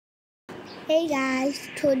Hey guys,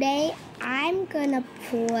 today I'm gonna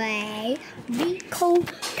play Vehicle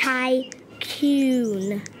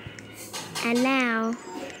Tycoon. And now,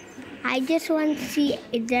 I just want to see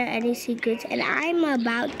if there are any secrets. And I'm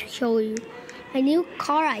about to show you a new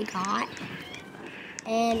car I got.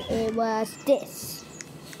 And it was this.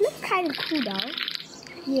 Looks kind of cool though.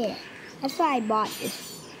 Yeah, that's why I bought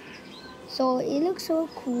this. So it looks so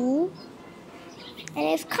cool. And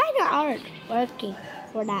it's kind of hard working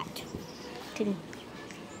for that thing.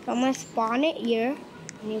 So I'm gonna spawn it here,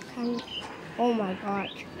 and you can. Oh my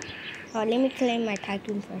gosh! Oh, let me claim my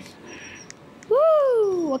tycoon first.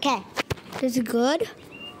 Woo! Okay, this is good.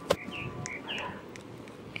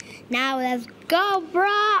 Now let's go,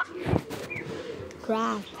 bro.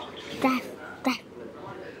 Drive.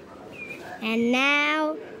 And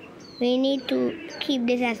now we need to keep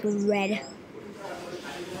this as red.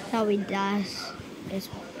 So it does this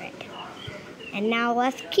one red. And now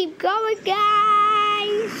let's keep going,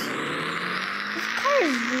 guys. This car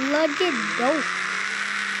is legit dope,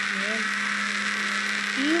 man.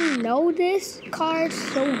 Do you know this car is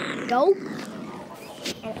so dope?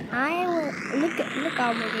 And I will look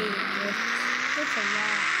how many it is. It's a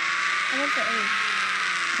lot. I want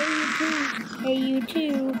the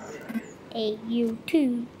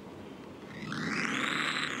AU2.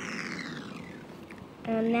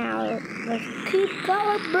 And now let's keep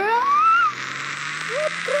going, bro.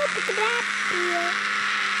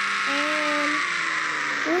 And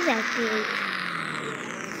who's FT8?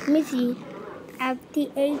 Let me see.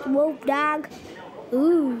 FT8 Wolf Dog.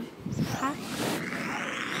 Ooh. Huh?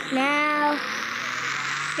 Now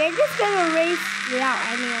they're just gonna race without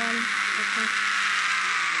anyone. Okay.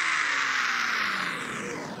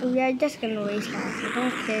 They're just gonna race now. So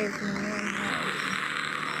don't care if anyone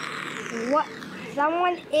knows. What?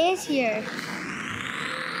 Someone is here.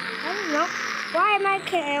 I don't know. Why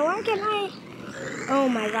can I? Oh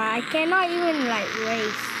my god, I cannot even like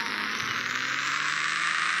race.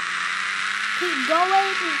 Keep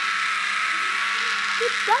going.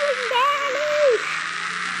 Keep going, Danny.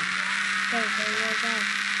 Go.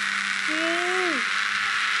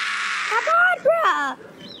 Come on, bro.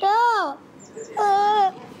 No.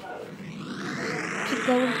 Keep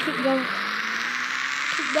going. Keep going.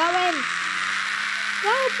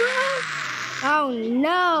 Go, bro. Oh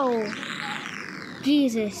no.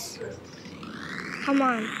 Jesus. Come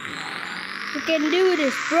on. You can do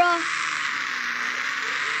this, bro.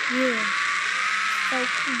 Yeah. So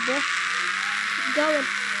cool, bro. Keep going.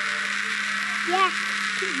 Yeah.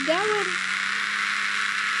 Keep going.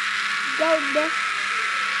 Go, bro.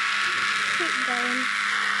 Keep going.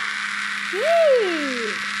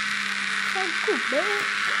 Woo. So cool, bro.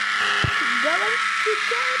 Keep going.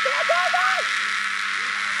 Go.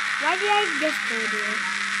 Why did I just go there?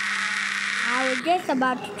 I was just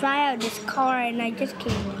about to try out this car and I just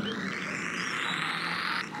came in.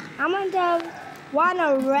 I'm gonna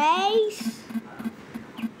wanna race?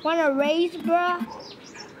 Wanna race, bro?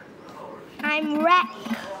 I'm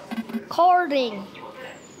recording.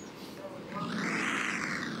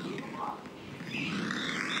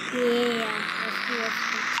 Yeah, let's do it.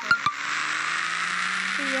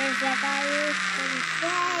 Where's that guy is?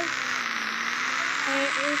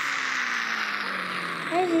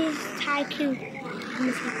 Where's his tycoon?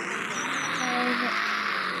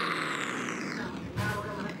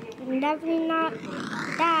 Definitely not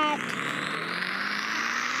that.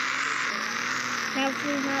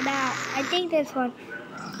 Definitely not that. I think this one.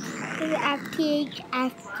 This is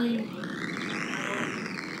FTHFG.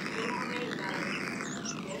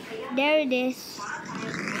 There it is.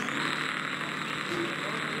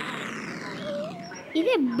 Is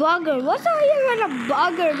it bugger? What's all even a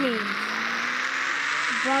bugger mean?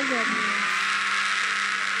 Bugger means.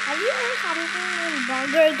 Have you heard something in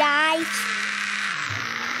bugger, guys?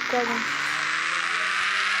 Go.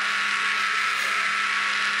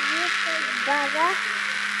 Bugger.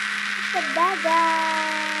 It's a bugger.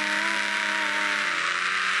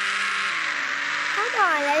 Come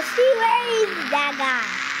on, let's see where is that guy.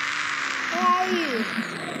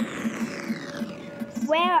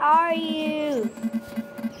 Where are you?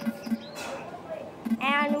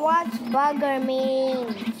 And what's bugger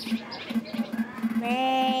means?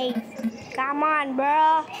 Hey, come on,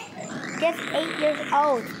 bro. Just 8 years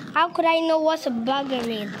old. How could I know what's a bugger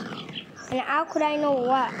means? And how could I know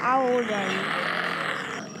how old are you?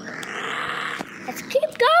 Let's keep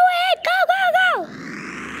going. Go.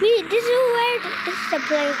 Wait, this is the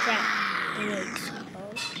place that I need to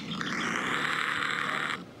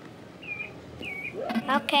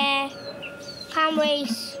go. Okay. Come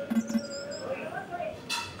race.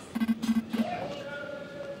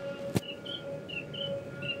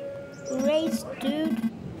 business, dude.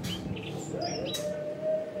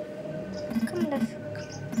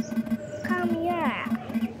 Come here.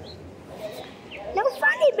 No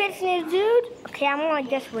funny business, dude. Okay, I'm gonna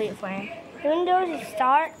just wait for him. Even though it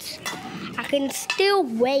starts, I can still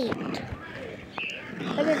wait.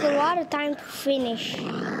 But there's a lot of time to finish.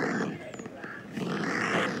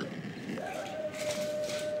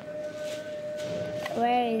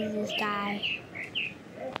 Where is this guy?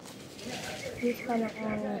 He's gonna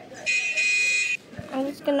earn it. I'm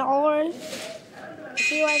just gonna earn.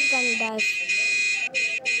 See what he's gonna do.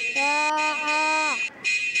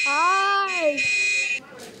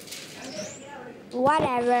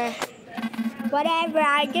 Whatever.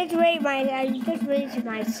 I just raised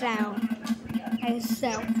myself.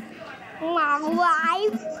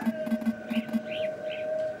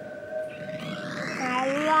 My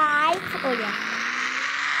life. Oh yeah.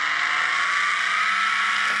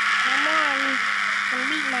 Come on.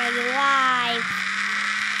 Beat my life.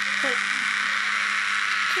 Wait.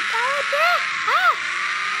 Check out there.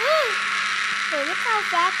 Wait, look how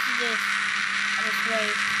fast it is. This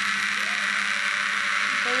race.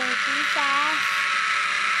 Going too fast.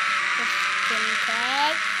 Just take.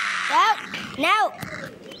 No.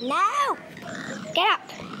 Get up.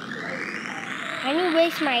 I need to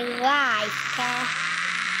waste my life, okay?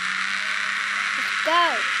 Let's go.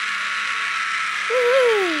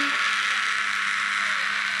 Woo-hoo.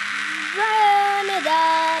 Run it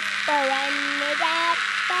up. Run it up.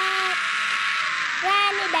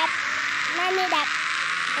 Run it up. Run it up.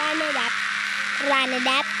 Run it up. Run it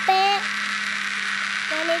up.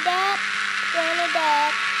 Run it up. Run it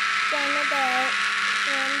up. Run it up.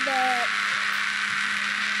 Run it up.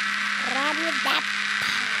 Run it up.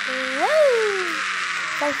 Woo!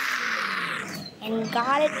 And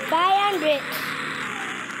got it 500.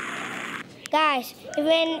 Guys, if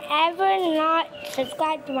you're ever not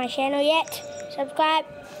subscribed to my channel yet, subscribe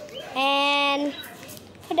and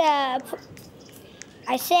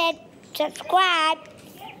I said subscribe,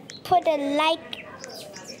 put a like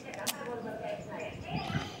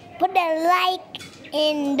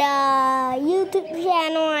in the YouTube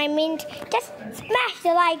channel. I mean, just smash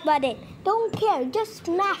the like button. Don't care, just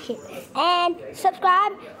smash it and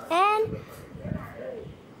subscribe and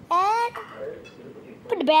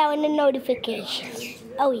put the bell in the notifications.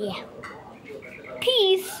 Oh yeah.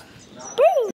 Peace.